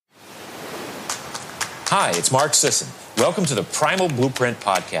Hi, it's Mark Sisson. Welcome to the Primal Blueprint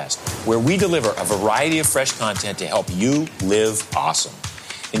Podcast, where we deliver a variety of fresh content to help you live awesome.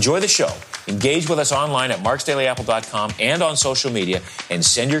 Enjoy the show. Engage with us online at marksdailyapple.com and on social media, and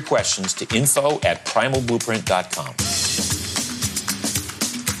send your questions to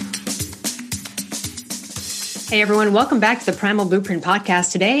info@primalblueprint.com. Hey everyone, welcome back to the Primal Blueprint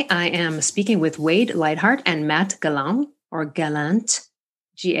Podcast. Today I am speaking with Wade Lightheart and Matt Gallant, or Gallant,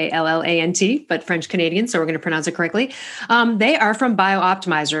 Gallant, but French Canadian, so we're going to pronounce it correctly. They are from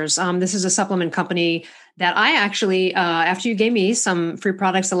BioOptimizers. This is a supplement company that I actually, after you gave me some free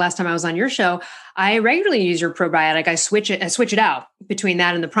products the last time I was on your show, I regularly use your probiotic. I switch it out between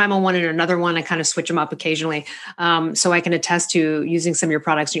that and the Primal one and another one. I kind of switch them up occasionally. So I can attest to using some of your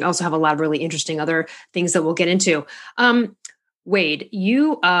products. You also have a lot of really interesting other things that we'll get into. Wade,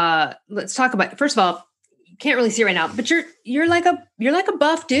 let's talk about, first of all, can't really see right now, but you're like a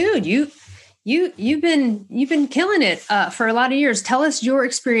buff dude. You've been killing it for a lot of years. Tell us your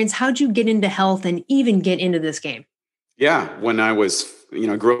experience. How'd you get into health and even get into this game? Yeah, when I was,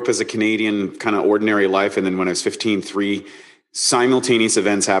 grew up as a Canadian, kind of ordinary life, and then when I was 15, 3 simultaneous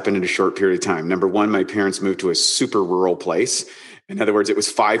events happened in a short period of time. Number one, my parents moved to a super rural place. In other words, it was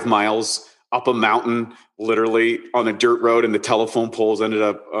 5 miles up a mountain, literally on a dirt road, and the telephone poles ended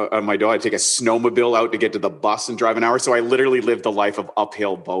up on my door. I'd take a snowmobile out to get to the bus and drive an hour. So I literally lived the life of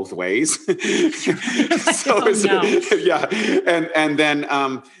uphill both ways. Yeah. And then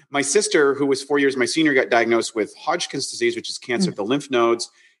my sister, who was 4 years my senior, got diagnosed with Hodgkin's disease, which is cancer of the lymph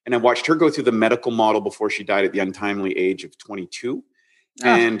nodes. And I watched her go through the medical model before she died at the untimely age of 22. Oh.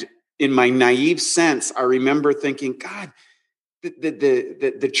 And in my naive sense, I remember thinking, God,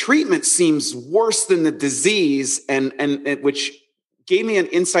 the treatment seems worse than the disease, and which gave me an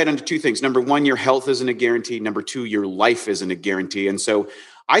insight into two things. Number one, your health isn't a guarantee. Number two, your life isn't a guarantee. And so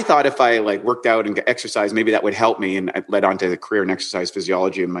I thought if I worked out and exercised, maybe that would help me. And it led on to the career in exercise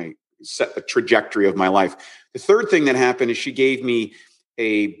physiology and set the trajectory of my life. The third thing that happened is she gave me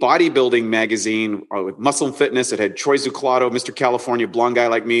a bodybuilding magazine with Muscle and Fitness. It had Troy Zuclato, Mr. California, blonde guy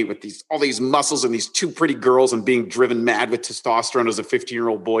like me with all these muscles and these 2 pretty girls and being driven mad with testosterone as a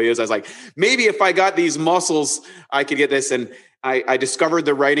 15-year-old boy is. I was like, maybe if I got these muscles, I could get this. And I discovered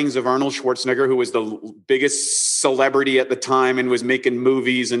the writings of Arnold Schwarzenegger, who was the biggest celebrity at the time and was making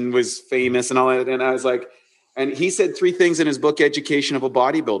movies and was famous and all that. And I was like, and he said 3 things in his book, Education of a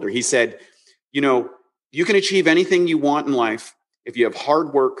Bodybuilder. He said, you can achieve anything you want in life if you have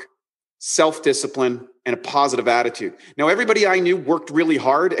hard work, self-discipline, and a positive attitude. Now, everybody I knew worked really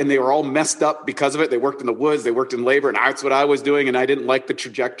hard and they were all messed up because of it. They worked in the woods, they worked in labor, and that's what I was doing. And I didn't like the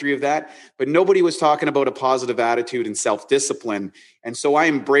trajectory of that. But nobody was talking about a positive attitude and self-discipline. And so I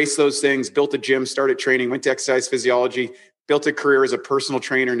embraced those things, built a gym, started training, went to exercise physiology, built a career as a personal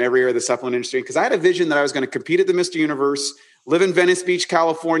trainer in every area of the supplement industry. Because I had a vision that I was going to compete at the Mr. Universe, live in Venice Beach,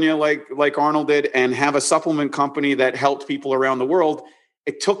 California, like Arnold did, and have a supplement company that helped people around the world.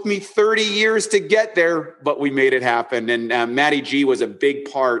 It took me 30 years to get there, but we made it happen. And Matty G was a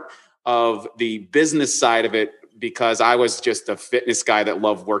big part of the business side of it because I was just a fitness guy that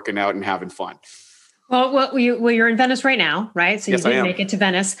loved working out and having fun. Well, you're in Venice right now, right? So you Yes, did make it to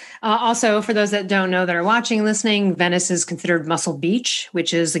Venice. Also, for those that don't know that are watching, listening, Venice is considered Muscle Beach,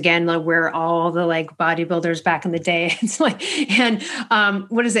 which is again where all the bodybuilders back in the day. It's and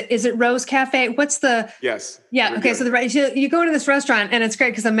what is it? Is it Rose Cafe? What's the? Yes. Yeah. Okay. So you go to this restaurant and it's great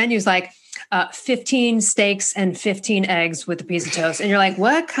because the menu's 15 steaks and 15 eggs with a piece of toast. And you're like,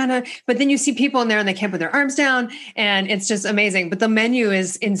 what kind of, but then you see people in there and they can't put their arms down and it's just amazing. But the menu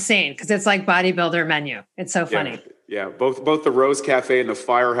is insane because it's like bodybuilder menu. It's so funny. Yeah. Both the Rose Cafe and the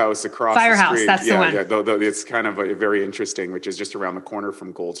Firehouse across the street. That's the one. Yeah. It's kind of very interesting, which is just around the corner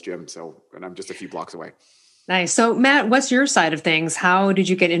from Gold's Gym. And I'm just a few blocks away. Nice. So Matt, what's your side of things? How did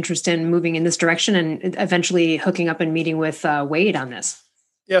you get interested in moving in this direction and eventually hooking up and meeting with Wade on this?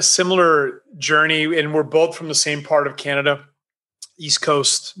 Yeah, similar journey. And we're both from the same part of Canada, East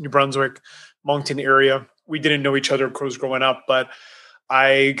Coast, New Brunswick, Moncton area. We didn't know each other, of course, growing up, but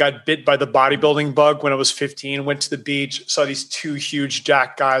I got bit by the bodybuilding bug when I was 15, went to the beach, saw these 2 huge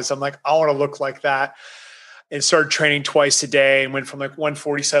jack guys. I'm like, I want to look like that. And started training twice a day and went from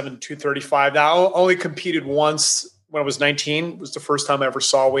 147 to 235. Now I only competed once when I was 19. It was the first time I ever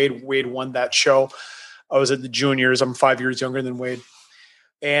saw Wade. Wade won that show. I was at the juniors. I'm 5 years younger than Wade.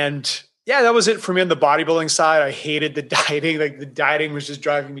 And yeah, that was it for me on the bodybuilding side. I hated the dieting. The dieting was just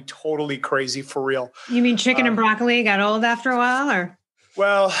driving me totally crazy for real. You mean chicken and broccoli got old after a while or?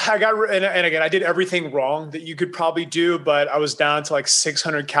 Well, and again, I did everything wrong that you could probably do, but I was down to like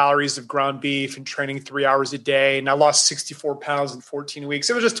 600 calories of ground beef and training 3 hours a day. And I lost 64 pounds in 14 weeks.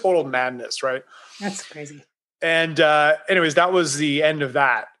 It was just total madness, right? That's crazy. And anyways, that was the end of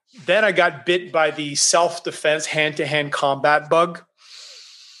that. Then I got bit by the self-defense hand-to-hand combat bug.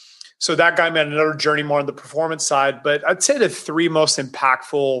 So that got me on another journey more on the performance side. But I'd say the three most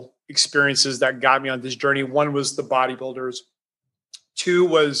impactful experiences that got me on this journey, one was the bodybuilders. Two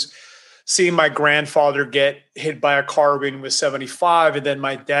was seeing my grandfather get hit by a car when he was 75. And then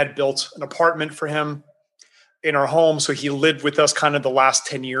my dad built an apartment for him in our home. So he lived with us kind of the last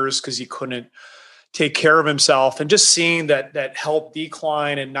 10 years because he couldn't take care of himself. And just seeing that health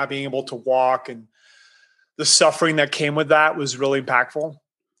decline and not being able to walk and the suffering that came with that was really impactful.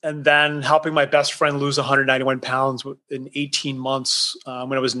 And then helping my best friend lose 191 pounds in 18 months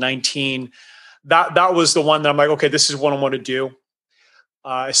when I was 19. That was the one that I'm like, okay, this is what I want to do.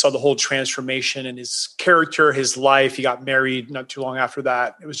 I saw the whole transformation in his character, his life. He got married not too long after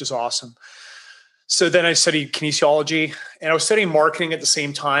that. It was just awesome. So then I studied kinesiology and I was studying marketing at the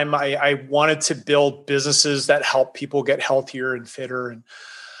same time. I wanted to build businesses that help people get healthier and fitter. And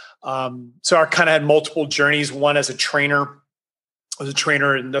so I kind of had multiple journeys. One as a trainer. I was a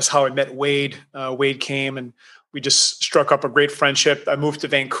trainer, and that's how I met Wade. Wade came and we just struck up a great friendship. I moved to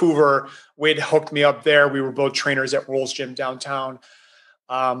Vancouver. Wade hooked me up there. We were both trainers at Rolls Gym downtown.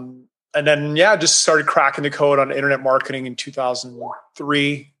 And then, just started cracking the code on internet marketing in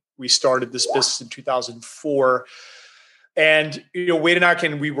 2003. We started this business in 2004. And, Wade and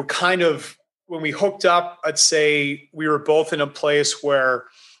I we were kind of, when we hooked up, I'd say we were both in a place where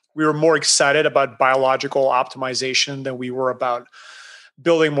we were more excited about biological optimization than we were about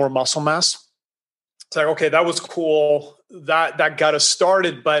building more muscle mass. It's like, okay, that was cool. That got us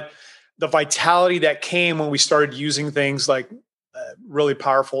started. But the vitality that came when we started using things like really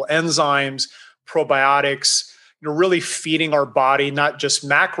powerful enzymes, probiotics, really feeding our body, not just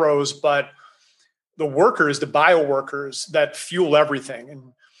macros, but the workers, the bioworkers that fuel everything.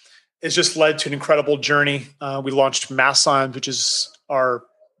 And it's just led to an incredible journey. We launched Massigns, which is our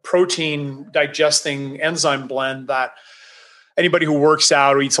protein digesting enzyme blend that anybody who works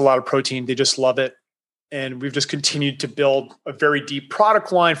out or eats a lot of protein, they just love it. And we've just continued to build a very deep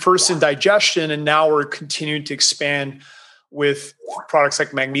product line, first in digestion, and now we're continuing to expand with products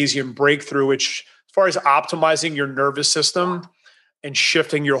like Magnesium Breakthrough, which as far as optimizing your nervous system and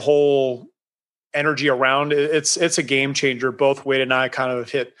shifting your whole energy around, it's a game changer. Both Wade and I kind of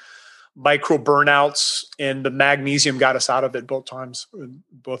hit micro burnouts, and the magnesium got us out of it both times,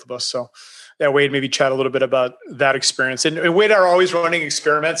 both of us. So Wade, maybe chat a little bit about that experience. And Wade are always running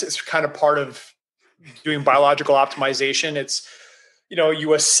experiments. It's kind of part of doing biological optimization. It's,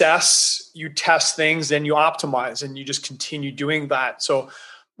 you assess, you test things, then you optimize, and you just continue doing that. So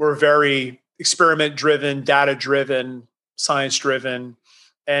we're very experiment driven, data driven, science driven,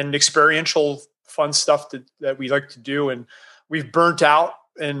 and experiential fun stuff that we like to do. And we've burnt out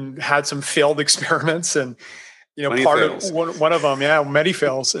and had some failed experiments, and part of one of them, many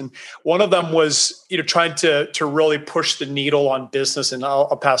fails. And one of them was, trying to really push the needle on business. And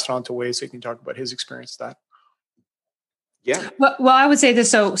I'll pass it on to Wade so he can talk about his experience with that. Yeah. Well, I would say this.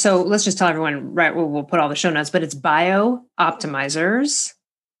 So let's just tell everyone, right? We'll put all the show notes, but it's biooptimizers.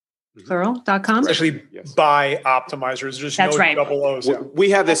 Plural.com. Actually, by optimizers. There's That's no right. double O's. We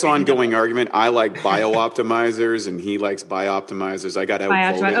have this ongoing argument. I like bio-optimizers and he likes bio-optimizers. I got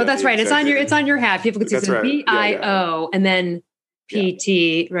outvoted. Oh, that's right. It's on your hat. People can see some BIO and then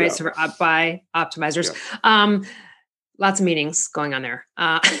PT, right? Yeah. So by optimizers. Yeah. Lots of meetings going on there,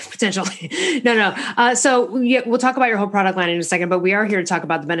 potentially. No. So we'll talk about your whole product line in a second, but we are here to talk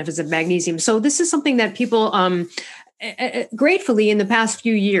about the benefits of magnesium. So this is something that people, gratefully, in the past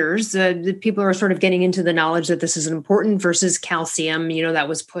few years, the people are sort of getting into the knowledge that this is important versus calcium, that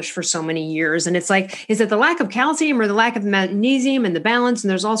was pushed for so many years. And it's like, is it the lack of calcium or the lack of magnesium and the balance?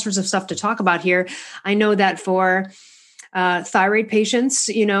 And there's all sorts of stuff to talk about here. I know that for thyroid patients,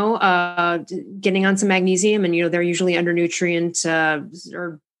 getting on some magnesium, and, they're usually undernutrient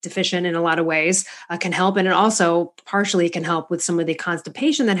or deficient in a lot of ways, can help. And it also partially can help with some of the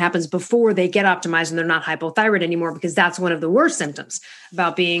constipation that happens before they get optimized and they're not hypothyroid anymore, because that's one of the worst symptoms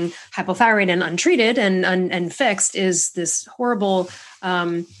about being hypothyroid and untreated and fixed is this horrible.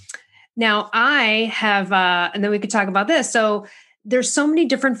 Now I have, and then we could talk about this. So there's so many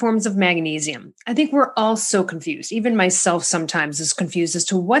different forms of magnesium. I think we're all so confused. Even myself sometimes is confused as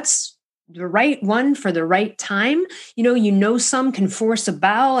to what's the right one for the right time. Some can force a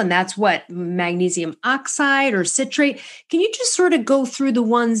bowel, and that's what magnesium oxide or citrate. Can you just sort of go through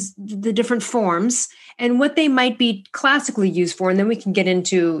the different forms and what they might be classically used for? And then we can get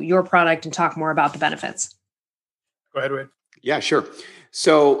into your product and talk more about the benefits. Go ahead, Wade. Yeah, sure.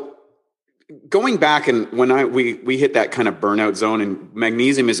 So going back and when we hit that kind of burnout zone, and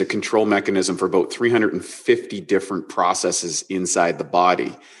magnesium is a control mechanism for about 350 different processes inside the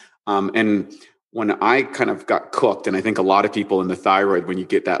body. And when I kind of got cooked, and I think a lot of people in the thyroid, when you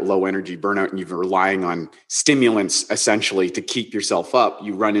get that low energy burnout and you're relying on stimulants essentially to keep yourself up,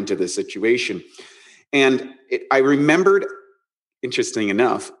 you run into this situation. And I remembered, interesting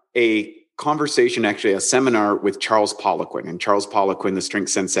enough, a conversation, actually a seminar with Charles Poliquin. And Charles Poliquin, the strength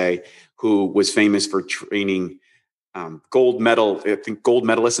sensei, who was famous for training gold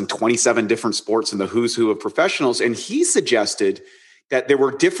medalists in 27 different sports in the who's who of professionals. And he suggested that there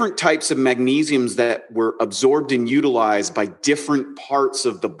were different types of magnesiums that were absorbed and utilized by different parts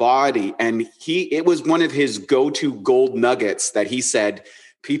of the body. And it was one of his go-to gold nuggets that he said,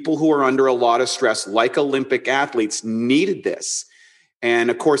 people who are under a lot of stress, like Olympic athletes, needed this. And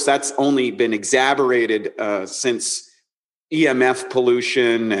of course, that's only been exacerbated since EMF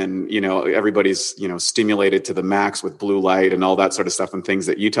pollution and, everybody's, stimulated to the max with blue light and all that sort of stuff and things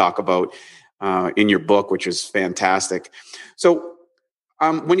that you talk about in your book, which is fantastic. So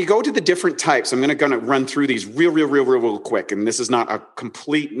when you go to the different types, I'm going to run through these real quick. And this is not a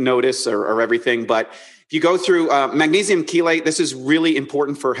complete notice or everything, but if you go through magnesium chelate, this is really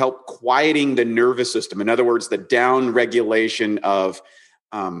important for help quieting the nervous system. In other words, the down regulation of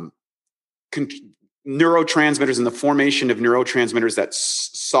neurotransmitters and the formation of neurotransmitters that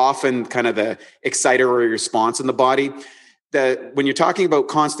soften kind of the excitatory response in the body. When you're talking about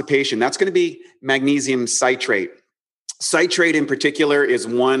constipation, that's going to be magnesium citrate. Citrate in particular is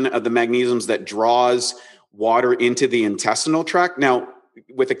one of the magnesiums that draws water into the intestinal tract. Now,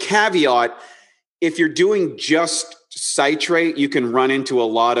 with a caveat, if you're doing just citrate, you can run into a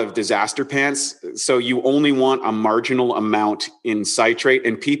lot of disaster pants. So you only want a marginal amount in citrate.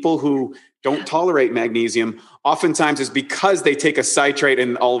 And people who don't tolerate magnesium, oftentimes is because they take a citrate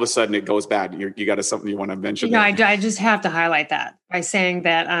and all of a sudden it goes bad. You got something you want to mention? I just have to highlight that by saying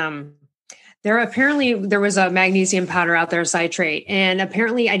that there was a magnesium powder out there, citrate, and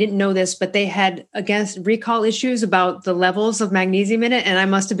apparently I didn't know this, but they had recall issues about the levels of magnesium in it, and I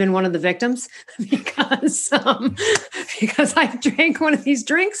must have been one of the victims because I drank one of these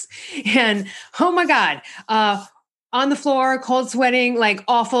drinks, and oh my God, on the floor, cold sweating, like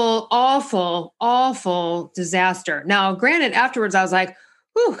awful disaster. Now, granted, afterwards I was like,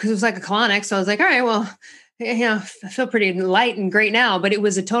 ooh, because it was like a colonic, so I was like, all right, well. I feel pretty light and great now, but it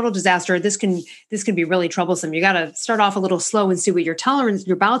was a total disaster. This can be really troublesome. You got to start off a little slow and see what your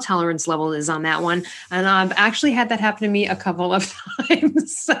bowel tolerance level is on that one. And I've actually had that happen to me a couple of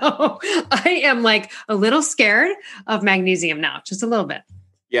times. So I am like a little scared of magnesium now, just a little bit.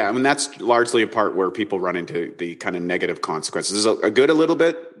 Yeah, I mean, that's largely a part where people run into the kind of negative consequences. There's a good a little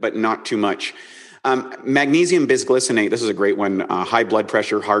bit, but not too much. Magnesium bisglycinate, this is a great one, high blood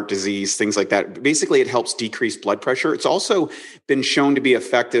pressure, heart disease, things like that. Basically, it helps decrease blood pressure. It's also been shown to be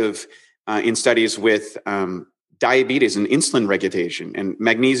effective in studies with diabetes and insulin regulation. And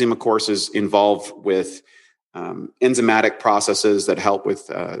magnesium, of course, is involved with enzymatic processes that help with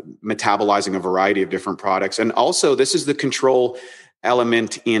metabolizing a variety of different products. And also, this is the control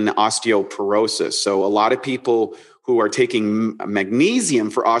element in osteoporosis. So a lot of people who are taking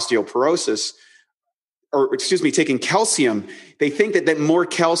magnesium for osteoporosis, taking calcium, they think that more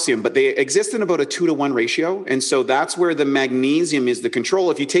calcium, but they exist in about a 2-to-1 ratio. And so that's where the magnesium is the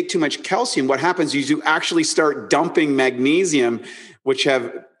control. If you take too much calcium, what happens is you actually start dumping magnesium, which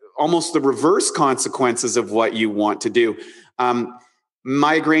have almost the reverse consequences of what you want to do.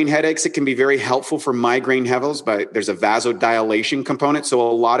 Migraine headaches, it can be very helpful for migraine headaches, but there's a vasodilation component. So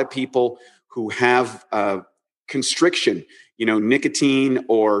a lot of people who have constriction, nicotine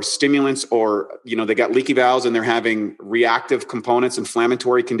or stimulants, or, they got leaky bowels and they're having reactive components,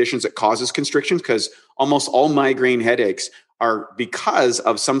 inflammatory conditions that causes constriction, because almost all migraine headaches are because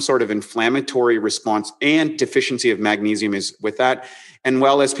of some sort of inflammatory response, and deficiency of magnesium is with that. And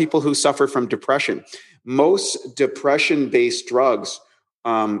well, as people who suffer from depression, most depression-based drugs,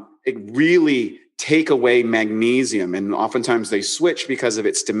 it really take away magnesium, and oftentimes they switch because of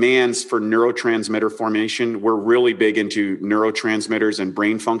its demands for neurotransmitter formation. We're really big into neurotransmitters and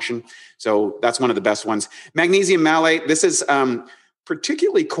brain function. So that's one of the best ones. Magnesium malate, this is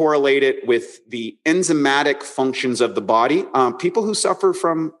particularly correlated with the enzymatic functions of the body. People who suffer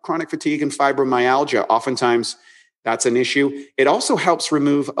from chronic fatigue and fibromyalgia, oftentimes That's an issue. It also helps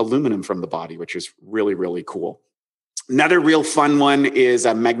remove aluminum from the body, which is really, really cool. Another real fun one is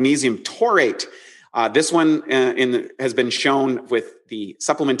magnesium taurate. This one has been shown with the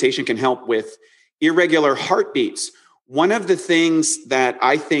supplementation can help with irregular heartbeats. One of the things that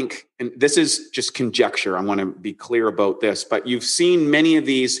I think, and this is just conjecture, I want to be clear about this, but you've seen many of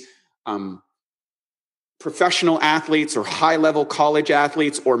these professional athletes or high-level college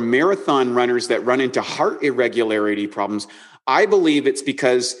athletes or marathon runners that run into heart irregularity problems. I believe it's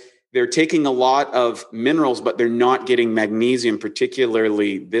because they're taking a lot of minerals, but they're not getting magnesium,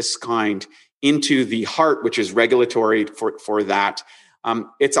 particularly this kind, into the heart, which is regulatory for that.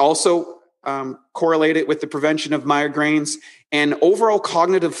 It's also correlated with the prevention of migraines and overall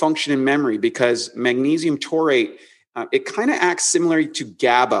cognitive function and memory, because magnesium taurate, it kind of acts similarly to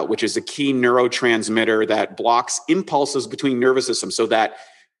GABA, which is a key neurotransmitter that blocks impulses between nervous systems. So that,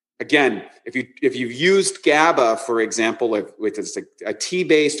 again, if you've used GABA, for example, if it's a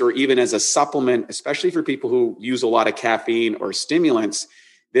tea-based or even as a supplement, especially for people who use a lot of caffeine or stimulants,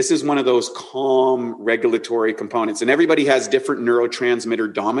 this is one of those calm regulatory components. And everybody has different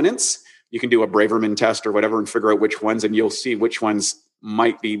neurotransmitter dominance. You can do a Braverman test or whatever and figure out which ones, and you'll see which ones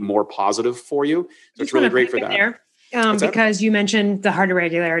might be more positive for you. So it's really great for that. There. Because you mentioned the heart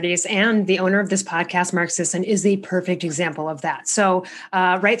irregularities, and the owner of this podcast, Mark Sisson, is the perfect example of that. So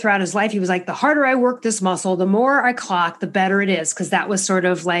right throughout his life, he was like, the harder I work this muscle, the more I clock, the better it is. Because that was sort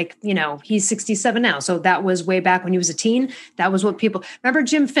of like, he's 67 now. So that was way back when he was a teen. That was what people, remember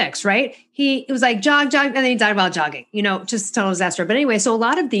Jim Fixx, right? It was like jog, and then he died while jogging, just total disaster. But anyway, so a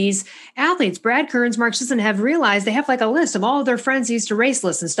lot of these athletes, Brad Kearns, Mark Sisson, have realized they have like a list of all of their friends used to race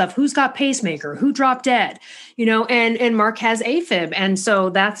lists and stuff. Who's got pacemaker, who dropped dead, and Mark has AFib. And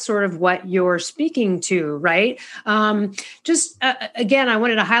so that's sort of what you're speaking to, right? Again, I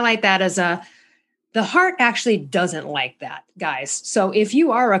wanted to highlight that as the heart actually doesn't like that, guys. So if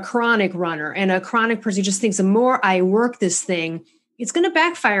you are a chronic runner and a chronic person who just thinks the more I work this thing, it's going to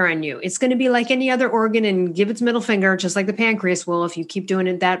backfire on you. It's going to be like any other organ and give its middle finger, just like the pancreas will if you keep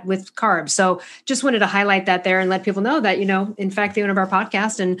doing that with carbs. So just wanted to highlight that there and let people know that, in fact, the owner of our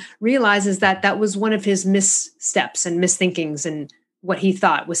podcast and realizes that was one of his missteps and misthinkings and what he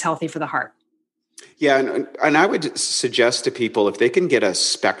thought was healthy for the heart. Yeah, and I would suggest to people, if they can get a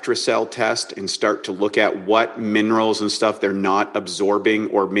SpectraCell test and start to look at what minerals and stuff they're not absorbing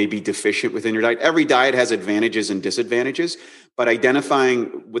or maybe deficient within your diet. Every diet has advantages and disadvantages, but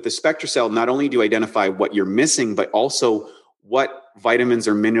identifying with the SpectraCell, not only do you identify what you're missing, but also what vitamins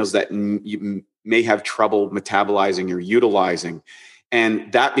or minerals that you may have trouble metabolizing or utilizing.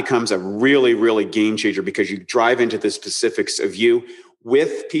 And that becomes a really, really game changer, because you drive into the specifics of you.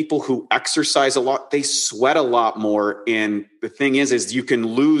 With people who exercise a lot, they sweat a lot more. And the thing is you can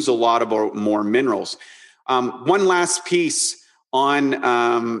lose a lot of more minerals. One last piece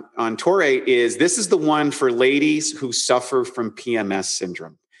on taurate is this is the one for ladies who suffer from PMS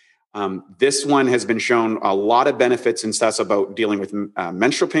syndrome. This one has been shown a lot of benefits and stuff about dealing with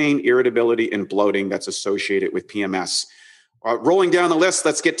menstrual pain, irritability, and bloating that's associated with PMS. Rolling down the list,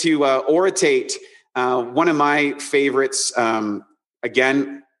 let's get to orotate. One of my favorites.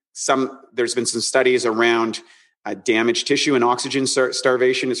 Again, there's been some studies around damaged tissue and oxygen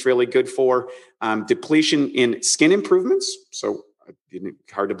starvation. It's really good for depletion in skin improvements. So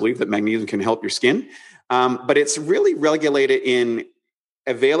hard to believe that magnesium can help your skin. But it's really regulated in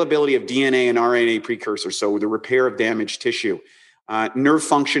availability of DNA and RNA precursors, so the repair of damaged tissue. Nerve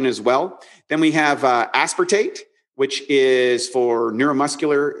function as well. Then we have aspartate, which is for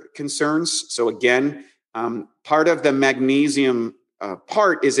neuromuscular concerns. So again, part of the magnesium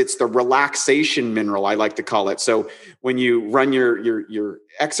part is it's the relaxation mineral, I like to call it. So when you run your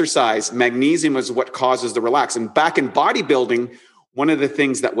exercise, magnesium is what causes the relax. And back in bodybuilding, one of the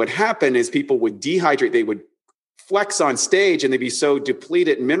things that would happen is people would dehydrate. They would flex on stage and they'd be so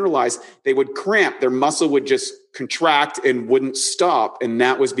depleted and mineralized, they would cramp. Their muscle would just contract and wouldn't stop. And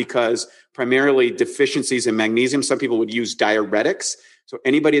that was because primarily deficiencies in magnesium. Some people would use diuretics. So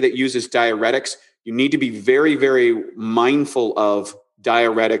anybody that uses diuretics, you need to be very, very mindful of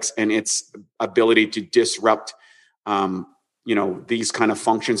diuretics and its ability to disrupt, these kind of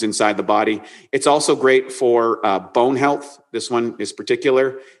functions inside the body. It's also great for bone health. This one is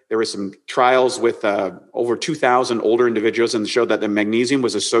particular. There were some trials with over 2,000 older individuals and showed that the magnesium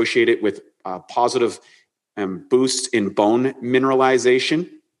was associated with positive boosts in bone mineralization,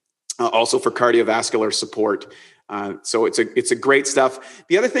 also for cardiovascular support. So it's a great stuff.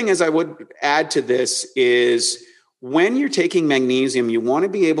 The other thing is I would add to this is when you're taking magnesium, you want to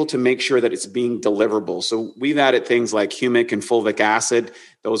be able to make sure that it's being deliverable. So we've added things like humic and fulvic acid.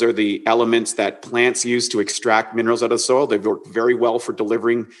 Those are the elements that plants use to extract minerals out of the soil. They work very well for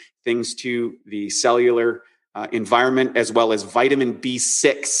delivering things to the cellular environment, as well as vitamin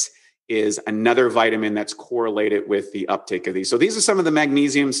B6 is another vitamin that's correlated with the uptake of these. So these are some of the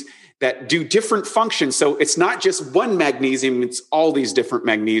magnesiums that do different functions. So it's not just one magnesium, it's all these different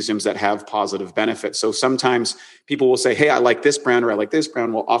magnesiums that have positive benefits. So sometimes people will say, hey, I like this brand or I like this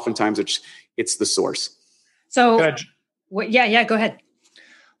brand. Well, oftentimes it's the source. So go ahead.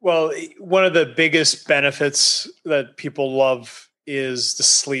 Well, one of the biggest benefits that people love is the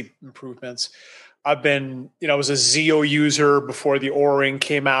sleep improvements. I was a Zeo user before the O-ring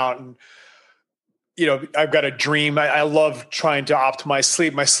came out, and I've got a dream. I love trying to optimize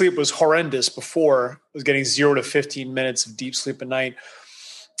sleep. My sleep was horrendous before. I was getting 0 to 15 minutes of deep sleep a night.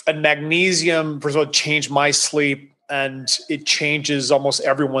 And magnesium, first of all, changed my sleep, and it changes almost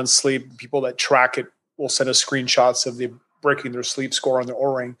everyone's sleep. People that track it will send us screenshots of the breaking their sleep score on the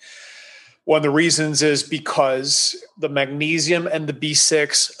O-ring. One of the reasons is because the magnesium and the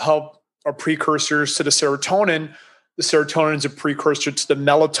B6 are precursors to the serotonin. The serotonin is a precursor to the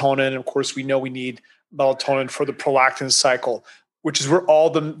melatonin. And of course, we know we need melatonin for the prolactin cycle, which is where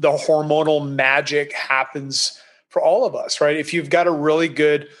all the hormonal magic happens for all of us, right? If you've got a really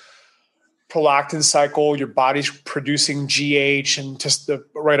good prolactin cycle, your body's producing GH and just the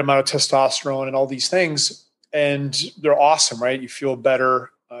right amount of testosterone and all these things, and they're awesome, right? You feel better,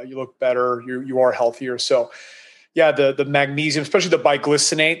 you look better, you are healthier. So yeah, the magnesium, especially the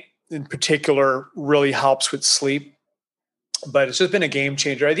biglycinate in particular, really helps with sleep. But it's just been a game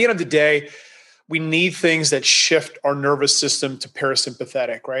changer. At the end of the day, we need things that shift our nervous system to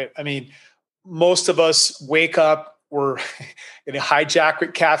parasympathetic, right? I mean, most of us wake up, we're in a hijack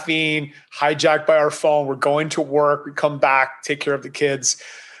with caffeine, hijacked by our phone. We're going to work, we come back, take care of the kids,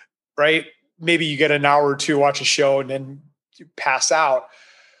 right? Maybe you get an hour or two, watch a show, and then you pass out.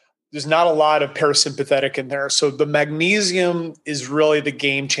 There's not a lot of parasympathetic in there. So the magnesium is really the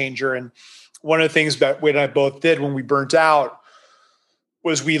game changer. And one of the things that Wade and I both did when we burnt out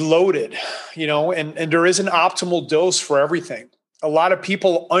was we loaded, and there is an optimal dose for everything. A lot of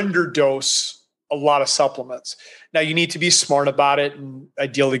people underdose a lot of supplements. Now you need to be smart about it and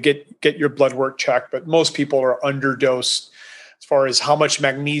ideally get your blood work checked, but most people are underdosed as far as how much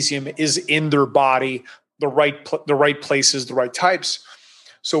magnesium is in their body, the right places, the right types.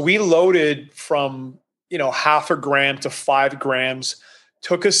 So we loaded from, 0.5 gram to 5 grams,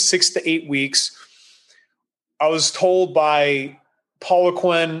 took us 6 to 8 weeks. I was told by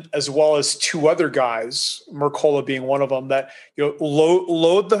Poliquin as well as 2 other guys, Mercola being one of them, that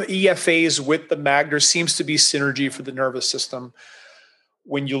load the EFAs with the mag. There seems to be synergy for the nervous system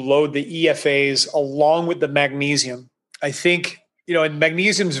when you load the EFAs along with the magnesium. I think, and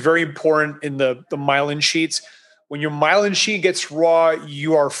magnesium is very important in the myelin sheets. When your myelin sheet gets raw,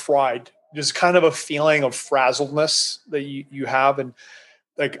 you are fried. There's kind of a feeling of frazzledness that you have. And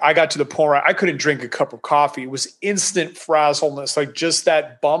like I got to the point where I couldn't drink a cup of coffee. It was instant frazzledness, like just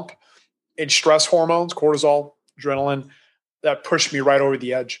that bump in stress hormones, cortisol, adrenaline, that pushed me right over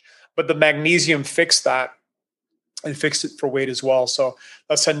the edge. But the magnesium fixed that and fixed it for weight as well. So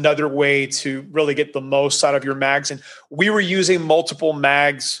that's another way to really get the most out of your mags. And we were using multiple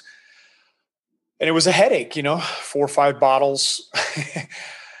mags, and it was a headache, 4 or 5 bottles.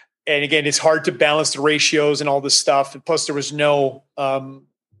 And again, it's hard to balance the ratios and all this stuff. And plus there was no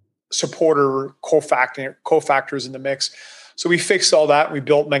supporter cofactors in the mix. So we fixed all that. We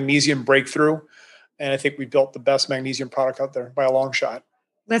built Magnesium Breakthrough. And I think we built the best magnesium product out there by a long shot.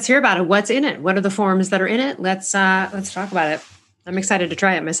 Let's hear about it. What's in it? What are the forms that are in it? Let's talk about it. I'm excited to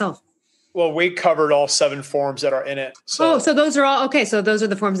try it myself. Well, we covered all 7 forms that are in it. So those are all, okay. So those are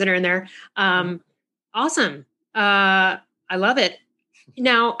the forms that are in there. Awesome. I love it.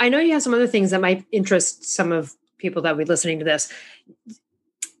 Now, I know you have some other things that might interest some of people that will be listening to this.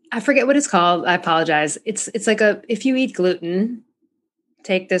 I forget what it's called. I apologize. It's like if you eat gluten,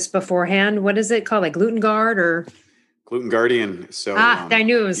 take this beforehand. What is it called? Like Gluten Guard or? Gluten Guardian. So I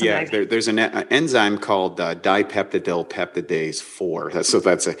knew it was something like that. There's an enzyme called dipeptidyl peptidase 4.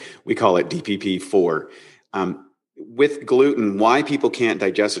 So we call it DPP4. With gluten, why people can't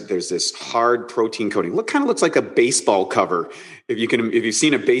digest it, there's this hard protein coating. Kind of looks like a baseball cover. If you've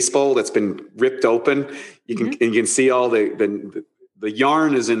seen a baseball that's been ripped open, you can see all the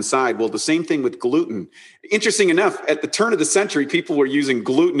yarn is inside. Well, the same thing with gluten. Interesting enough, at the turn of the century, people were using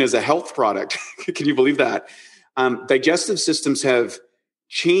gluten as a health product. Can you believe that? Digestive systems have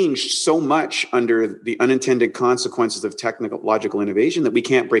changed so much under the unintended consequences of technological innovation that we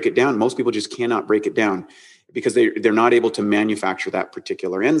can't break it down. Most people just cannot break it down. because they're not able to manufacture that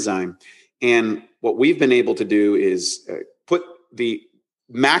particular enzyme. And what we've been able to do is put the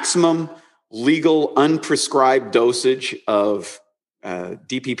maximum legal unprescribed dosage of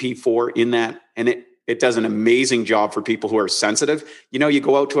DPP-4 in that, and it does an amazing job for people who are sensitive. You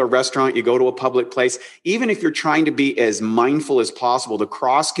go out to a restaurant, you go to a public place, even if you're trying to be as mindful as possible, the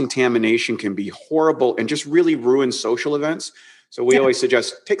cross-contamination can be horrible and just really ruin social events. So we always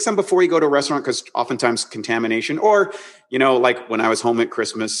suggest take some before you go to a restaurant, because oftentimes contamination, or, like when I was home at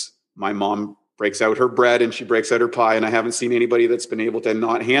Christmas, my mom breaks out her bread and she breaks out her pie, and I haven't seen anybody that's been able to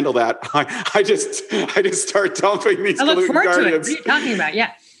not handle that. I just start dumping these gluten guardians. What are you talking about?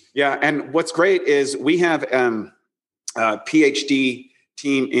 Yeah. Yeah. And what's great is we have a PhD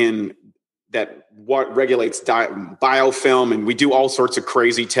team in that what regulates biofilm, and we do all sorts of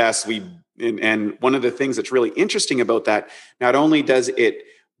crazy tests. And one of the things that's really interesting about that, not only does it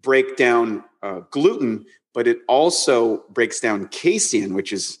break down gluten, but it also breaks down casein,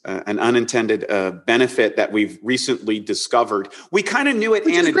 which is an unintended benefit that we've recently discovered. We kind of knew it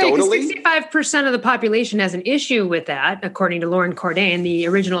anecdotally. 65% of the population has an issue with that, according to Lauren Cordain, the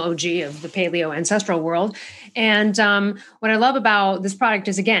original OG of the paleo ancestral world. And what I love about this product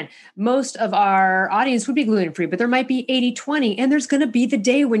is, again, most of our audience would be gluten-free, but there might be 80-20. And there's going to be the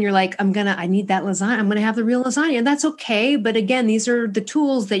day when you're like, I need that lasagna. I'm going to have the real lasagna. And that's okay. But again, these are the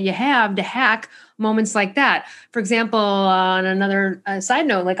tools that you have to hack moments like that. For example, on another side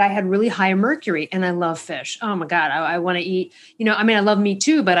note, like I had really high mercury and I love fish. Oh my God. I want to eat, I love meat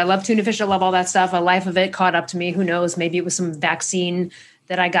too, but I love tuna fish. I love all that stuff. A life of it caught up to me. Who knows? Maybe it was some vaccine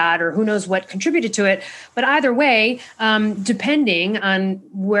that I got, or who knows what contributed to it. But either way, depending on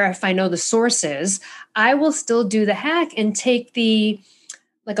where, if I know the sources, I will still do the hack and take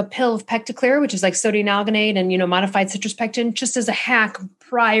like a pill of Pectaclear, which is like sodium alginate and, modified citrus pectin, just as a hack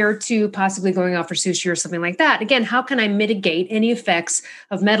prior to possibly going out for sushi or something like that. Again, how can I mitigate any effects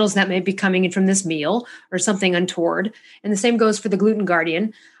of metals that may be coming in from this meal or something untoward? And the same goes for the Gluten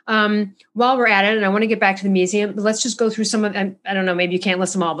Guardian. While we're at it, and I want to get back to the museum, but let's just go through some of, I don't know, maybe you can't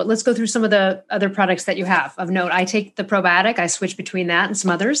list them all, but let's go through some of the other products that you have of note. I take the probiotic, I switch between that and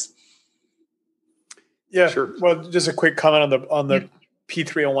some others. Yeah, sure. Well, just a quick comment on the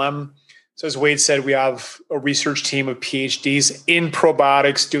P3OM. So as Wade said, we have a research team of PhDs in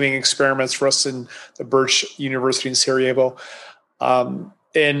probiotics doing experiments for us in the Birch University in Sarajevo.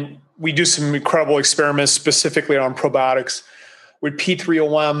 And we do some incredible experiments specifically on probiotics. With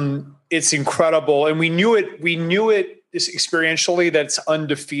P3OM, it's incredible. And we knew it experientially that it's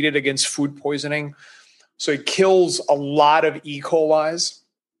undefeated against food poisoning. So it kills a lot of E. coli's.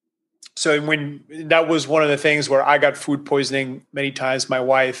 So when that was one of the things where I got food poisoning many times, my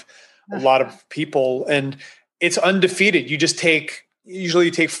wife, a lot of people, and it's undefeated. You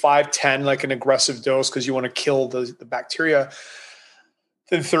usually take 5-10, like an aggressive dose, because you want to kill the bacteria.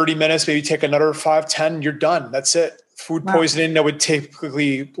 Then 30 minutes, maybe take another 5-10, you're done. That's it. Food poisoning that would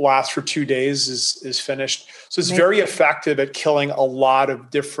typically last for 2 days is finished. So it's very effective at killing a lot of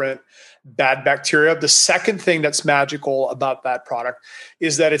different bad bacteria. The second thing that's magical about that product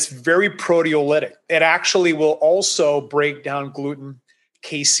is that it's very proteolytic. It actually will also break down gluten,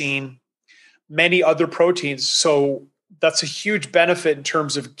 casein, many other proteins. So that's a huge benefit in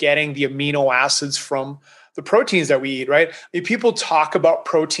terms of getting the amino acids from the proteins that we eat, right? I mean, people talk about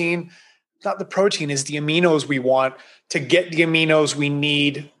protein. Not the protein, is the aminos we want to get the aminos we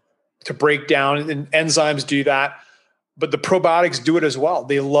need to break down, and enzymes do that. But the probiotics do it as well.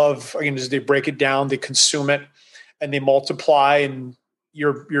 They love, again, as they break it down, they consume it, and they multiply, and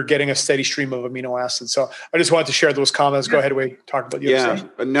you're getting a steady stream of amino acids. So I just wanted to share those comments. Go ahead, Wade, talk about the other stuff.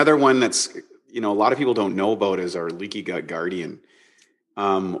 Another one that's, a lot of people don't know about is our Leaky Gut Guardian,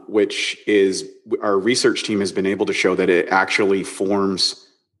 which is our research team has been able to show that it actually forms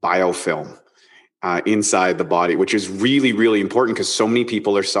biofilm inside the body, which is really, really important because so many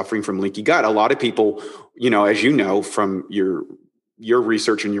people are suffering from leaky gut. A lot of people, as you know, from your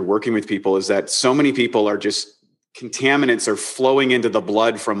research and you're working with people, is that so many people are just contaminants are flowing into the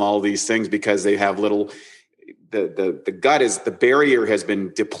blood from all these things because they have the gut is, the barrier has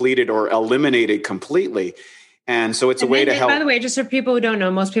been depleted or eliminated completely. And so it's a way to help. By the way, just for people who don't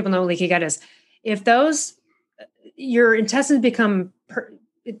know, most people know what leaky gut is. If your intestines become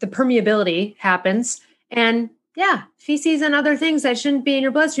the permeability happens, and feces and other things that shouldn't be in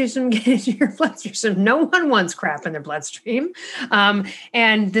your bloodstream shouldn't get into your bloodstream. So no one wants crap in their bloodstream.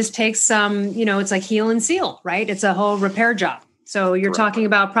 And this takes some, it's like heal and seal, right? It's a whole repair job. So you're talking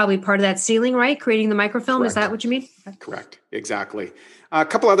about probably part of that sealing, right? Creating the microfilm. Correct. Is that what you mean? Correct. Exactly. A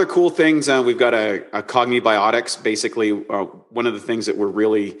couple other cool things. We've got a Cognibiotics. Basically, one of the things that we're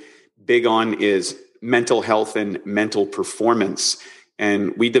really big on is mental health and mental performance.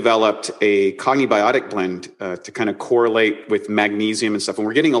 And we developed a cognibiotic blend to kind of correlate with magnesium and stuff. And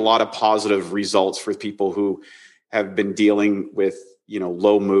we're getting a lot of positive results for people who have been dealing with,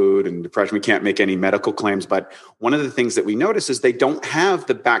 low mood and depression. We can't make any medical claims, but one of the things that we notice is they don't have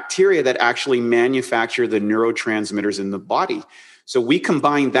the bacteria that actually manufacture the neurotransmitters in the body. So we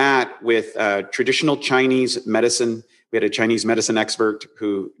combined that with traditional Chinese medicine. We had a Chinese medicine expert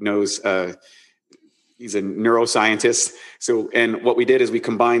who knows, he's a neuroscientist. And what we did is we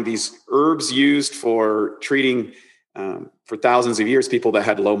combined these herbs used for treating for thousands of years people that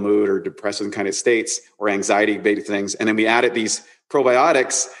had low mood or depressive kind of states or anxiety-based things. And then we added these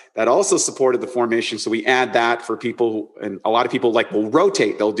probiotics that also supported the formation. So we add that for people, and a lot of people will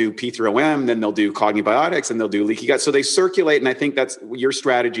rotate. They'll do P3OM, then they'll do cognibiotics, and they'll do leaky gut. So they circulate, and I think that's your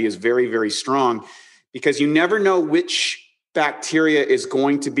strategy is very, very strong, because you never know which bacteria is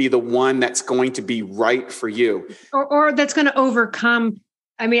going to be the one that's going to be right for you. Or that's going to overcome.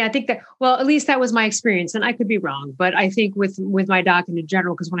 I mean, I think that, well, at least that was my experience, and I could be wrong, but I think with my doc in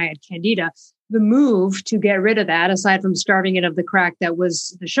general, because when I had Candida, the move to get rid of that, aside from starving it of the crack that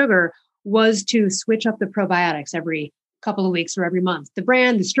was the sugar, was to switch up the probiotics every couple of weeks or every month. The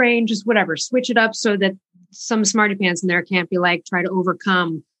brand, the strain, just whatever, switch it up so that some smarty pants in there can't be try to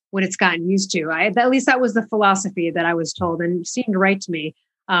overcome what it's gotten used to. At least that was the philosophy that I was told, and seemed right to me.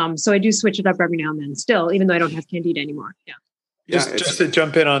 So I do switch it up every now and then still, even though I don't have Candida anymore. Yeah. Just to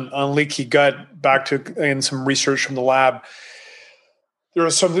jump in on leaky gut, back to and some research from the lab. There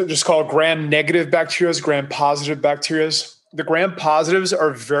was something just called gram-negative bacteria, gram-positive bacteria. The gram-positives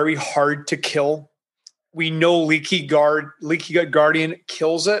are very hard to kill. We know leaky gut guardian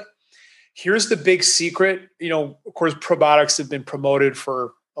kills it. Here's the big secret. Of course, probiotics have been promoted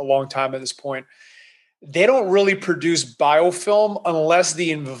for a long time at this point. They don't really produce biofilm unless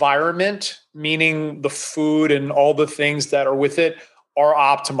the environment, meaning the food and all the things that are with it, are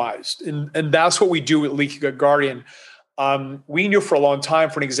optimized. And that's what we do with Leaky Gut Guardian. We knew for a long time,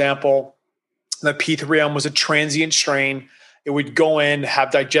 for an example, that P3M was a transient strain. It would go in,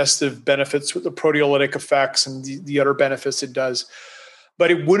 have digestive benefits with the proteolytic effects and the other benefits it does, but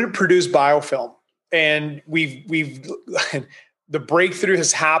it wouldn't produce biofilm. And the breakthrough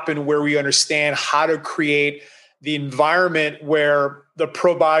has happened where we understand how to create the environment where the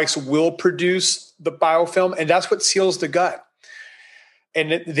probiotics will produce the biofilm, and that's what seals the gut.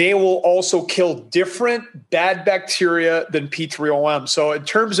 And they will also kill different bad bacteria than P3OM. So in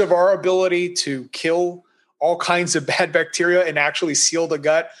terms of our ability to kill all kinds of bad bacteria and actually seal the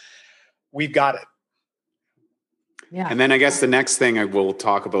gut, we've got it. Yeah. And then I guess the next thing I will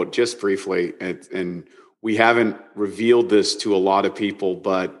talk about just briefly, and we haven't revealed this to a lot of people,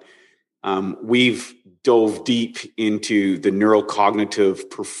 but we've dove deep into the neurocognitive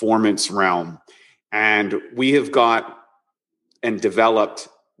performance realm. And we have got and developed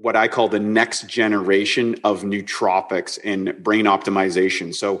what I call the next generation of nootropics and brain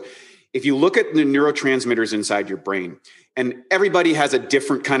optimization. So if you look at the neurotransmitters inside your brain, and everybody has a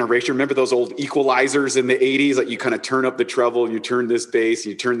different kind of ratio. Remember those old equalizers in the 80s? Like you kind of turn up the treble, you turn this bass,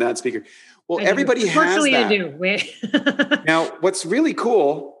 you turn that speaker. Well, everybody has that. I do. Now, what's really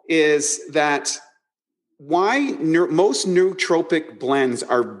cool is that most nootropic blends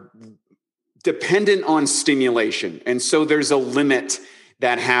are dependent on stimulation. And so there's a limit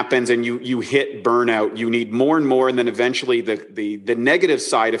that happens and you hit burnout. You need more and more. And then eventually the negative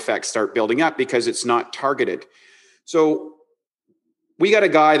side effects start building up because it's not targeted. So we got a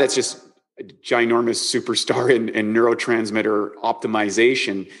guy that's just a ginormous superstar in neurotransmitter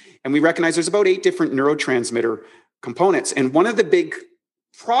optimization. And we recognize there's about 8 different neurotransmitter components. And one of the big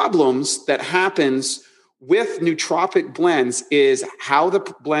problems that happens with nootropic blends is how the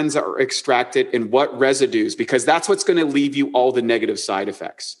blends are extracted and what residues, because that's what's going to leave you all the negative side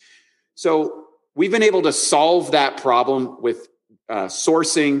effects. So we've been able to solve that problem with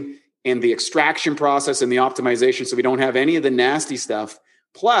sourcing and the extraction process and the optimization, so we don't have any of the nasty stuff.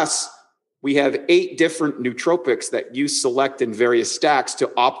 Plus, we have 8 different nootropics that you select in various stacks to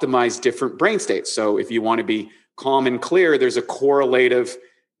optimize different brain states. So if you want to be calm and clear, there's a correlative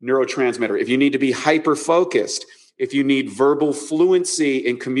neurotransmitter. If you need to be hyper-focused, if you need verbal fluency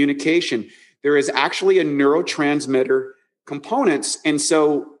in communication, there is actually a neurotransmitter components. And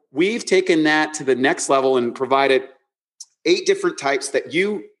so we've taken that to the next level and provided 8 different types that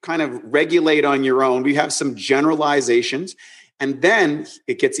you kind of regulate on your own. We have some generalizations, and then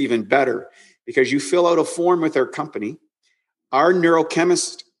it gets even better because you fill out a form with our company. Our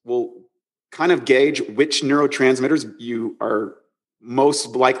neurochemist will kind of gauge which neurotransmitters you are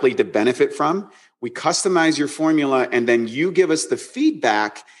most likely to benefit from. We customize your formula, and then you give us the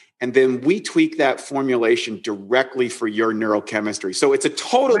feedback, And then we tweak that formulation directly for your neurochemistry. So it's a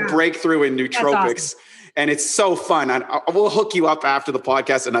total breakthrough in nootropics. Awesome. And it's so fun. I will hook you up after the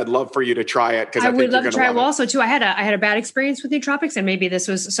podcast, and I'd love for you to try it, because I would love to try it. Well, also too, I had a bad experience with nootropics, and maybe this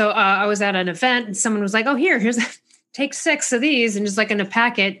was so. I was at an event, and someone was like, "Oh, here's take 6 of these," and just like in a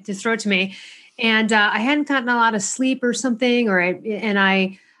packet to throw it to me. And I hadn't gotten a lot of sleep or something,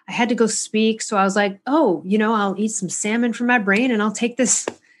 I had to go speak, so I was like, "Oh, I'll eat some salmon for my brain, and I'll take this."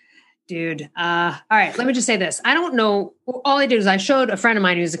 Dude. All right. Let me just say this. I don't know. All I did is I showed a friend of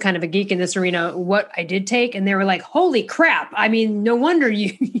mine who's a kind of a geek in this arena what I did take. And they were like, holy crap. I mean, no wonder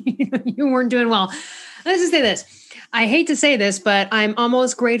you weren't doing well. Let's just say this. I hate to say this, but I'm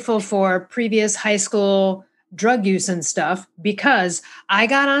almost grateful for previous high school drug use and stuff, because I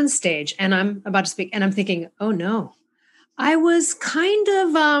got on stage and I'm about to speak and I'm thinking, oh no, I was kind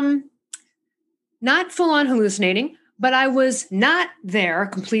of not full on hallucinating, but I was not there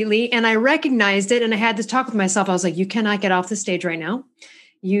completely. And I recognized it. And I had this talk with myself. I was like, you cannot get off the stage right now.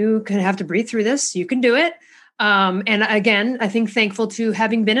 You can have to breathe through this. You can do it. And again, I think thankful to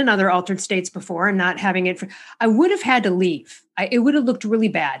having been in other altered states before and not having it. I would have had to leave. It would have looked really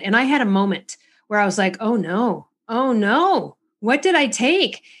bad. And I had a moment where I was like, oh no, what did I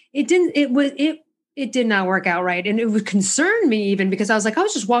take? It did not work out right. And it would concern me even, because I was like, I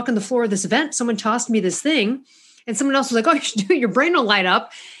was just walking the floor of this event. Someone tossed me this thing. And someone else was like, oh, you should do it. Your brain will light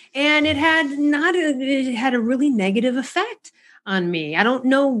up. And it had a really negative effect on me. I don't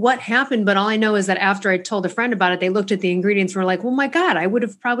know what happened, but all I know is that after I told a friend about it, they looked at the ingredients and were like, well, my God, I would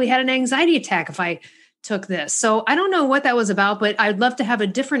have probably had an anxiety attack if I took this. So I don't know what that was about, but I'd love to have a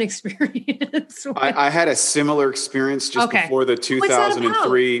different experience. I had a similar experience just before the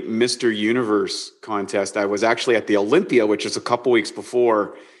 2003 Mr. Universe contest. I was actually at the Olympia, which is a couple weeks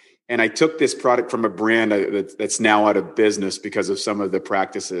before. And I took this product from a brand that's now out of business because of some of the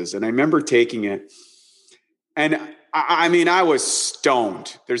practices. And I remember taking it. And I mean, I was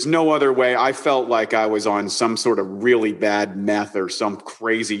stoned. There's no other way. I felt like I was on some sort of really bad meth or some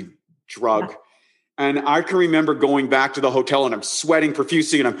crazy drug. And I can remember going back to the hotel and I'm sweating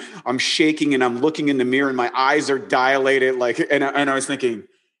profusely and I'm shaking and I'm looking in the mirror and my eyes are dilated. And I was thinking,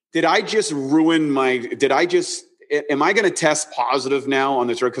 am I going to test positive now on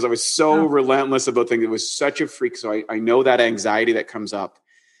this drug? Because I was so relentless about things. It was such a freak. So I know that anxiety that comes up.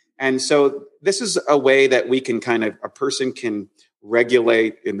 And so this is a way that we can a person can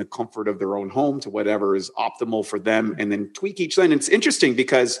regulate in the comfort of their own home to whatever is optimal for them and then tweak each line. And it's interesting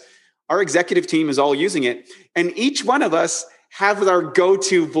because our executive team is all using it. And each one of us have our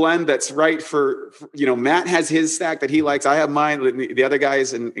go-to blend that's right for Matt has his stack that he likes. I have mine. The other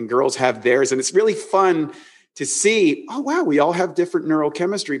guys and girls have theirs. And it's really fun to see, oh, wow, we all have different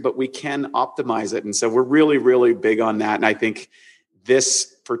neurochemistry, but we can optimize it. And so we're really, really big on that. And I think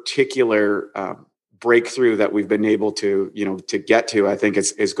this particular breakthrough that we've been able to get to, I think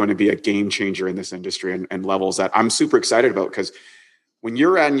is going to be a game changer in this industry and levels that I'm super excited about. Because when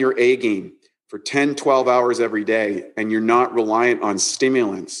you're on your A game for 10, 12 hours every day and you're not reliant on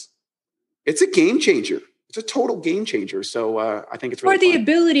stimulants, it's a game changer. It's a total game changer. So I think it's really the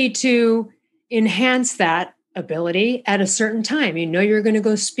ability to enhance that ability at a certain time. You're going to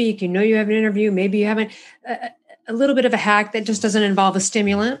go speak, you have an interview, maybe you haven't, a little bit of a hack that just doesn't involve a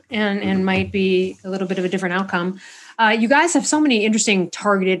stimulant and might be a little bit of a different outcome. You guys have so many interesting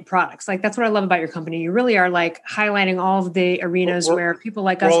targeted products. That's what I love about your company. You really are highlighting all of the arenas where people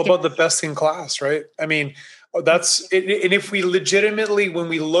like us. We're all about the best in class, right? I mean, that's it. And if we legitimately, when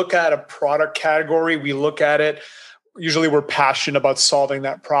we look at a product category, we look at it, usually we're passionate about solving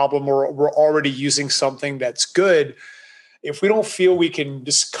that problem, or we're already using something that's good. If we don't feel we can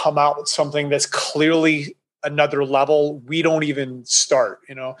just come out with something that's clearly another level, we don't even start,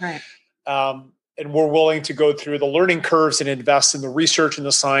 Right. And we're willing to go through the learning curves and invest in the research and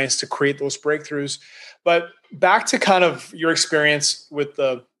the science to create those breakthroughs. But back to kind of your experience with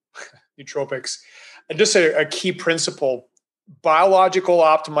the nootropics, and just a key principle, biological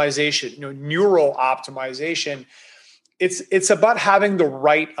optimization, neural optimization. It's about having the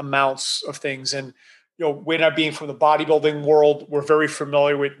right amounts of things. And, we're not being from the bodybuilding world, we're very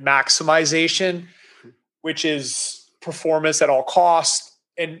familiar with maximization, which is performance at all costs.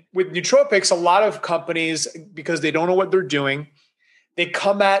 And with nootropics, a lot of companies, because they don't know what they're doing, they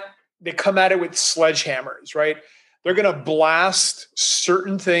come at it with sledgehammers, right? They're going to blast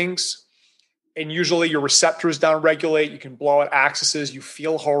certain things, and usually your receptors downregulate. You can blow out axes. You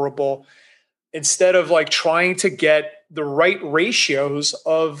feel horrible. Instead of trying to get the right ratios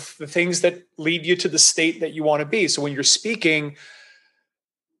of the things that lead you to the state that you want to be. So when you're speaking,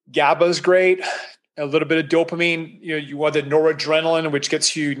 GABA is great. a little bit of dopamine. You want the noradrenaline, which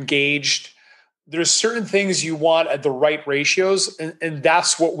gets you engaged. There's certain things you want at the right ratios, and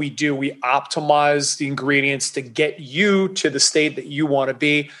that's what we do. We optimize the ingredients to get you to the state that you want to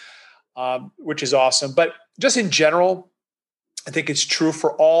be, which is awesome. But just in general, I think it's true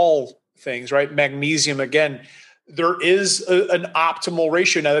for all things, right? Magnesium, again, there is an optimal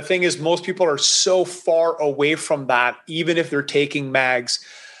ratio. Now, the thing is, most people are so far away from that, even if they're taking mags,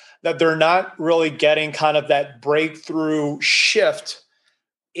 that they're not really getting kind of that breakthrough shift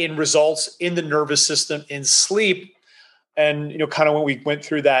in results in the nervous system, in sleep. And, kind of when we went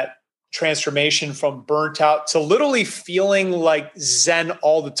through that transformation from burnt out to literally feeling like Zen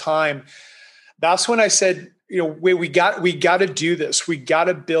all the time, that's when I said, we got to do this. We got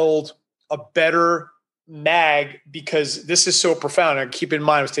to build a better mag, because this is so profound. And keep in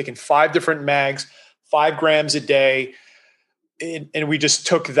mind, I was taking 5 different mags, 5 grams a day. And we just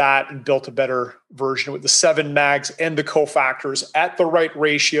took that and built a better version with the 7 mags and the cofactors at the right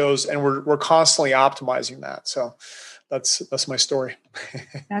ratios. And we're constantly optimizing that. So that's my story.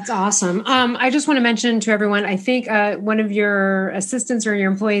 That's awesome. I just want to mention to everyone, I think one of your assistants or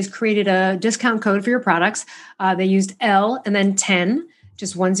your employees created a discount code for your products. They used L and then 10,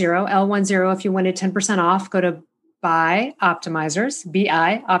 just 10, L10. If you wanted 10% off, go to Buy Optimizers,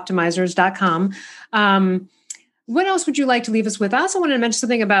 BI-optimizers.com. What else would you like to leave us with? I also wanted to mention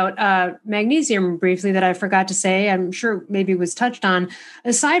something about magnesium briefly that I forgot to say. I'm sure maybe it was touched on.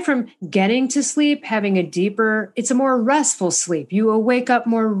 Aside from getting to sleep, having it's a more restful sleep. You will wake up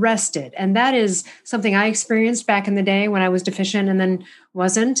more rested. And that is something I experienced back in the day when I was deficient and then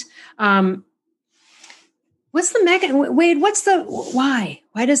wasn't. What's the Wade, why?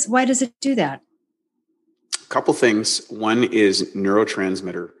 Why does it do that? A couple things. One is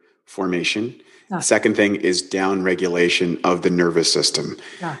neurotransmitter formation. Second thing is down regulation of the nervous system.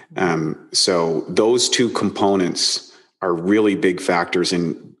 So those 2 components are really big factors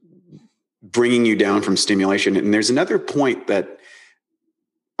in bringing you down from stimulation. And there's another point that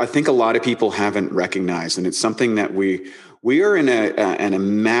I think a lot of people haven't recognized, and it's something that we are in a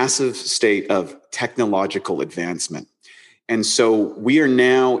massive state of technological advancement. And so we are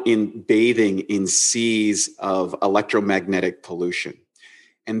now bathing in seas of electromagnetic pollution.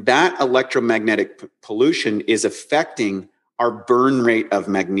 And that electromagnetic pollution is affecting our burn rate of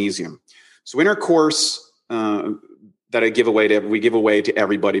magnesium. So in our course that we give away to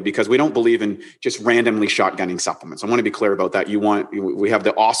everybody, because we don't believe in just randomly shotgunning supplements. I want to be clear about that. We have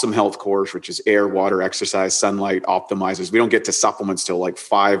the Awesome Health course, which is air, water, exercise, sunlight, optimizers. We don't get to supplements till like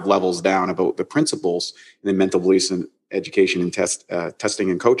 5 levels down about the principles and then mental beliefs and education and testing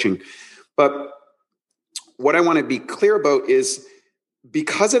and coaching. But what I want to be clear about is,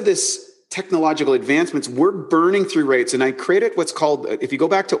 because of this technological advancements, we're burning through rates. And I created what's called, if you go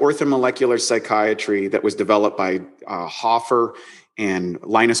back to orthomolecular psychiatry that was developed by Hoffer and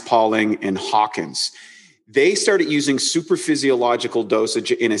Linus Pauling and Hawkins, they started using supraphysiological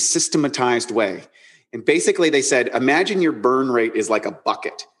dosage in a systematized way. And basically they said, imagine your burn rate is like a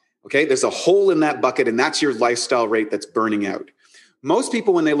bucket. Okay, there's a hole in that bucket, and that's your lifestyle rate that's burning out. Most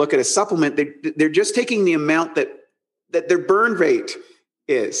people, when they look at a supplement, they're just taking the amount that their burn rate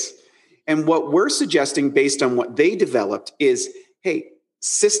is. And what we're suggesting based on what they developed is, hey,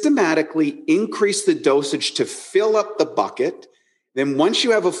 systematically increase the dosage to fill up the bucket. Then once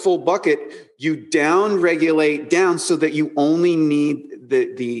you have a full bucket, you down-regulate down so that you only need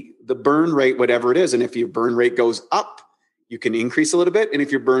the burn rate, whatever it is. And if your burn rate goes up, you can increase a little bit. And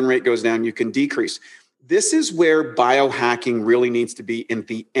if your burn rate goes down, you can decrease. This is where biohacking really needs to be in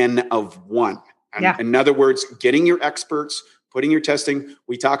the N of 1. And in other words, getting your experts, putting your testing.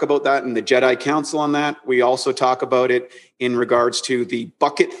 We talk about that in the Jedi Council on that. We also talk about it in regards to the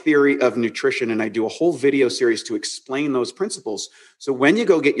bucket theory of nutrition. And I do a whole video series to explain those principles. So when you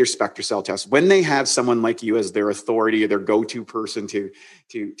go get your SpectraCell test, when they have someone like you as their authority or their go-to person to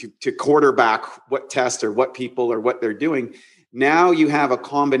quarterback what test or what people or what they're doing, now you have a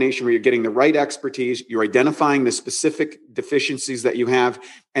combination where you're getting the right expertise, you're identifying the specific deficiencies that you have,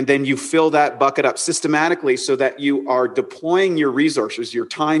 and then you fill that bucket up systematically so that you are deploying your resources, your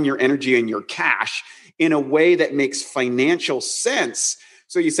time, your energy, and your cash in a way that makes financial sense.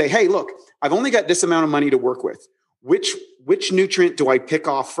 So you say, hey, look, I've only got this amount of money to work with. Which nutrient do I pick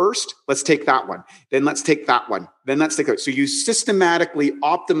off first? Let's take that one. Then let's take that one. Then let's take that. So you systematically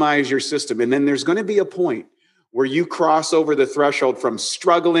optimize your system. And then there's going to be a point where you cross over the threshold from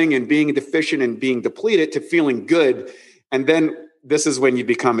struggling and being deficient and being depleted to feeling good. And then this is when you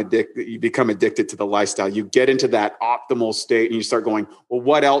become addicted. You become addicted to the lifestyle. You get into that optimal state and you start going, well,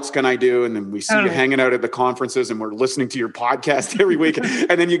 what else can I do? And then we see you hanging out at the conferences and we're listening to your podcast every week.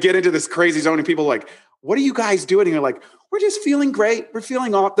 And then you get into this crazy zone and people are like, what are you guys doing? And you're like, we're just feeling great. We're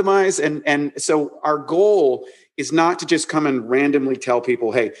feeling optimized. And so our goal is not to just come and randomly tell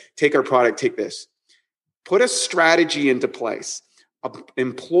people, hey, take our product, take this. Put a strategy into place.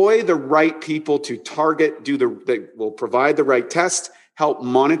 Employ the right people to target, that will provide the right test, help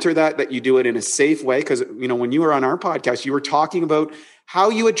monitor that you do it in a safe way. Because, when you were on our podcast, you were talking about how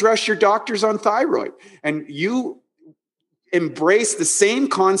you address your doctors on thyroid, and you embrace the same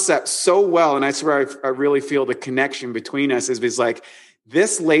concept so well. And that's where I really feel the connection between us is like,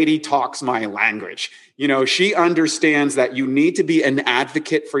 this lady talks my language. She understands that you need to be an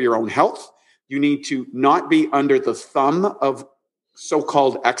advocate for your own health. You need to not be under the thumb of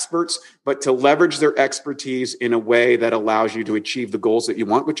so-called experts, but to leverage their expertise in a way that allows you to achieve the goals that you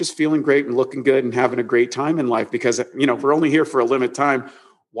want, which is feeling great and looking good and having a great time in life. Because, if we're only here for a limited time,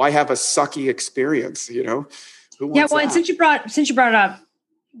 why have a sucky experience? Who wants and that? since you brought it up,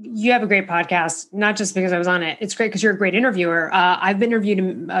 you have a great podcast, not just because I was on it. It's great because you're a great interviewer. I've been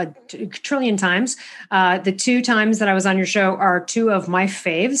interviewed a trillion times. The 2 times that I was on your show are 2 of my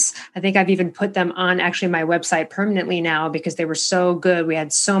faves. I think I've even put them on actually my website permanently now because they were so good. We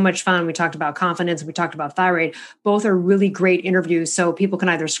had so much fun. We talked about confidence. We talked about thyroid. Both are really great interviews. So people can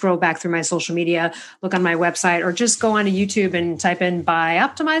either scroll back through my social media, look on my website, or just go onto YouTube and type in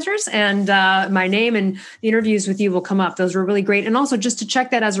Bioptimizers and my name and the interviews with you will come up. Those were really great. And also just to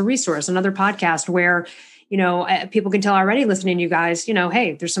check that as a resource, another podcast where, people can tell already listening to you guys,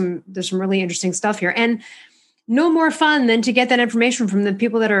 hey, there's some really interesting stuff here. And no more fun than to get that information from the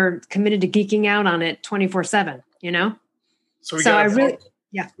people that are committed to geeking out on it 24/7, So we got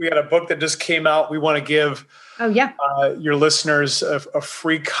a book that just came out. We want to give your listeners a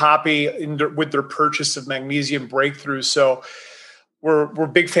free copy with their purchase of Magnesium Breakthrough. So we're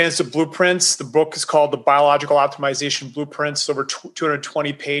big fans of blueprints. The book is called The Biological Optimization Blueprints. Over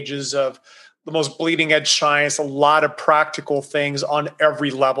 220 pages of the most bleeding edge science, a lot of practical things on every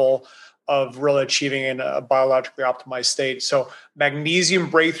level of really achieving a biologically optimized state. So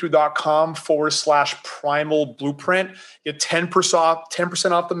magnesiumbreakthrough.com/primal blueprint. You get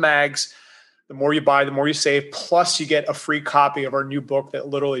 10% off the mags. The more you buy, the more you save. Plus you get a free copy of our new book that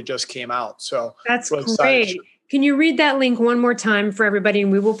literally just came out. So that's really great. Can you read that link one more time for everybody?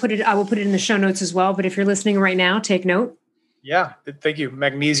 And I will put it in the show notes as well. But if you're listening right now, take note. Yeah, thank you.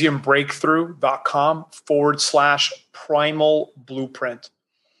 magnesiumbreakthrough.com/primal blueprint.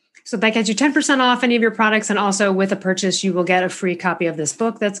 So that gets you 10% off any of your products. And also with a purchase, you will get a free copy of this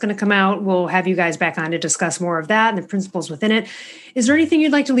book that's going to come out. We'll have you guys back on to discuss more of that and the principles within it. Is there anything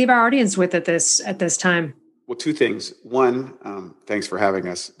you'd like to leave our audience with at this time? Well, 2 things. One, thanks for having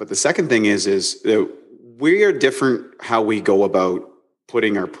us. But the second thing is that we are different how we go about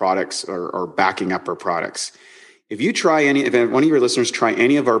putting our products or backing up our products. If one of your listeners try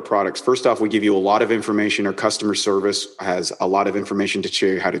any of our products, first off, we give you a lot of information. Our customer service has a lot of information to show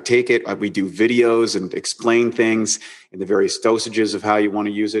you how to take it. We do videos and explain things in the various dosages of how you want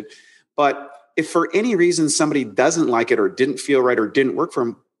to use it. But if for any reason somebody doesn't like it or didn't feel right or didn't work for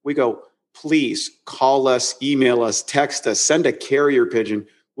them, we go, please call us, email us, text us, send a carrier pigeon.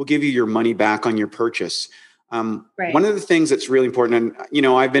 We'll give you your money back on your purchase. Right. One of the things that's really important, and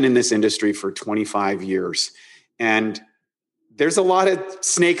I've been in this industry for 25 years, and there's a lot of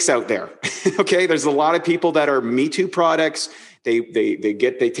snakes out there. Okay, there's a lot of people that are Me Too products. They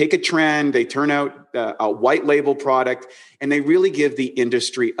take a trend, they turn out a white label product, and they really give the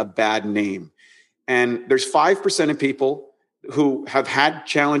industry a bad name. And there's 5% of people who have had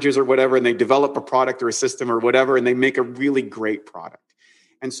challenges or whatever, and they develop a product or a system or whatever, and they make a really great product.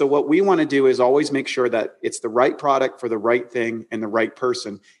 And so what we want to do is always make sure that it's the right product for the right thing and the right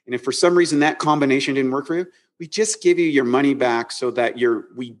person. And if for some reason that combination didn't work for you, we just give you your money back so that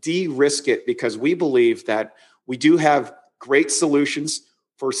we de-risk it, because we believe that we do have great solutions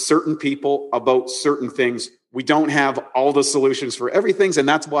for certain people about certain things. We don't have all the solutions for everything. And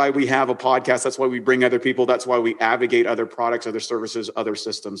that's why we have a podcast. That's why we bring other people. That's why we advocate other products, other services, other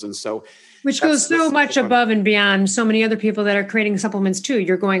systems. And so, which goes so much above and beyond so many other people that are creating supplements too.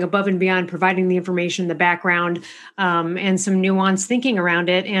 You're going above and beyond, providing the information, the background, and some nuanced thinking around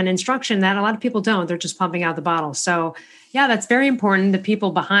it and instruction that a lot of people don't. They're just pumping out the bottle. So yeah, that's very important. The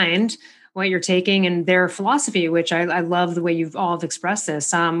people behind what you're taking and their philosophy, which I love the way you've all have expressed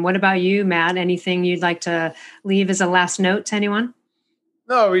this. What about you, Matt? Anything you'd like to leave as a last note to anyone?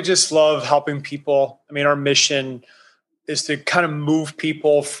 No, we just love helping people. I mean, our mission is to kind of move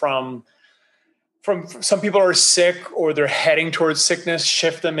people from from some people are sick or they're heading towards sickness,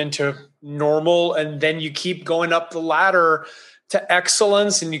 shift them into normal. And then you keep going up the ladder to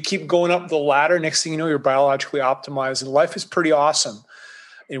excellence, and you keep going up the ladder. Next thing you know, you're biologically optimized, and life is pretty awesome.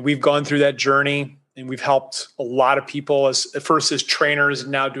 And we've gone through that journey, and we've helped a lot of people at first as trainers,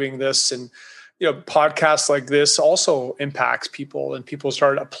 and now doing this. And, podcasts like this also impacts people, and people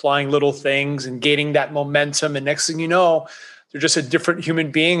start applying little things and gaining that momentum. And next thing you know, they're just a different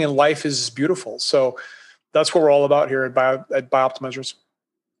human being, and life is beautiful. So that's what we're all about here at Bioptimizers.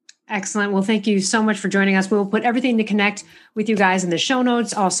 Excellent. Well, thank you so much for joining us. We will put everything to connect with you guys in the show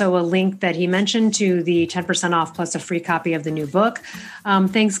notes. Also, a link that he mentioned to the 10% off plus a free copy of the new book.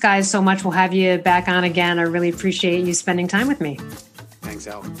 Thanks, guys, so much. We'll have you back on again. I really appreciate you spending time with me. Thanks,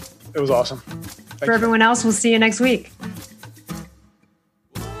 Al. It was awesome. For everyone else, we'll see you next week.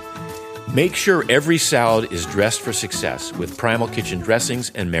 Make sure every salad is dressed for success with Primal Kitchen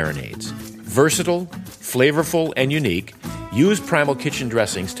dressings and marinades. Versatile, flavorful, and unique, use Primal Kitchen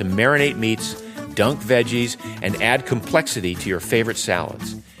dressings to marinate meats, dunk veggies, and add complexity to your favorite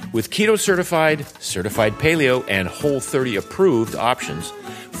salads. With keto certified, certified paleo, and Whole30 approved options,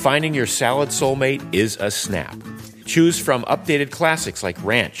 finding your salad soulmate is a snap. Choose from updated classics like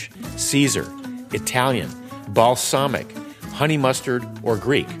ranch, Caesar, Italian, balsamic, honey mustard, or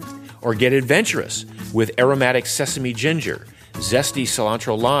Greek. Or get adventurous with aromatic sesame ginger, zesty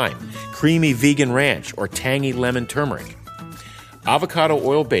cilantro lime, creamy vegan ranch, or tangy lemon turmeric. Avocado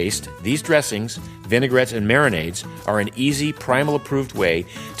oil-based, these dressings, vinaigrettes, and marinades are an easy, Primal-approved way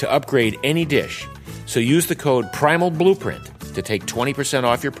to upgrade any dish. So use the code PRIMALBlueprint to take 20%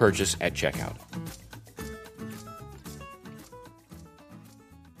 off your purchase at checkout.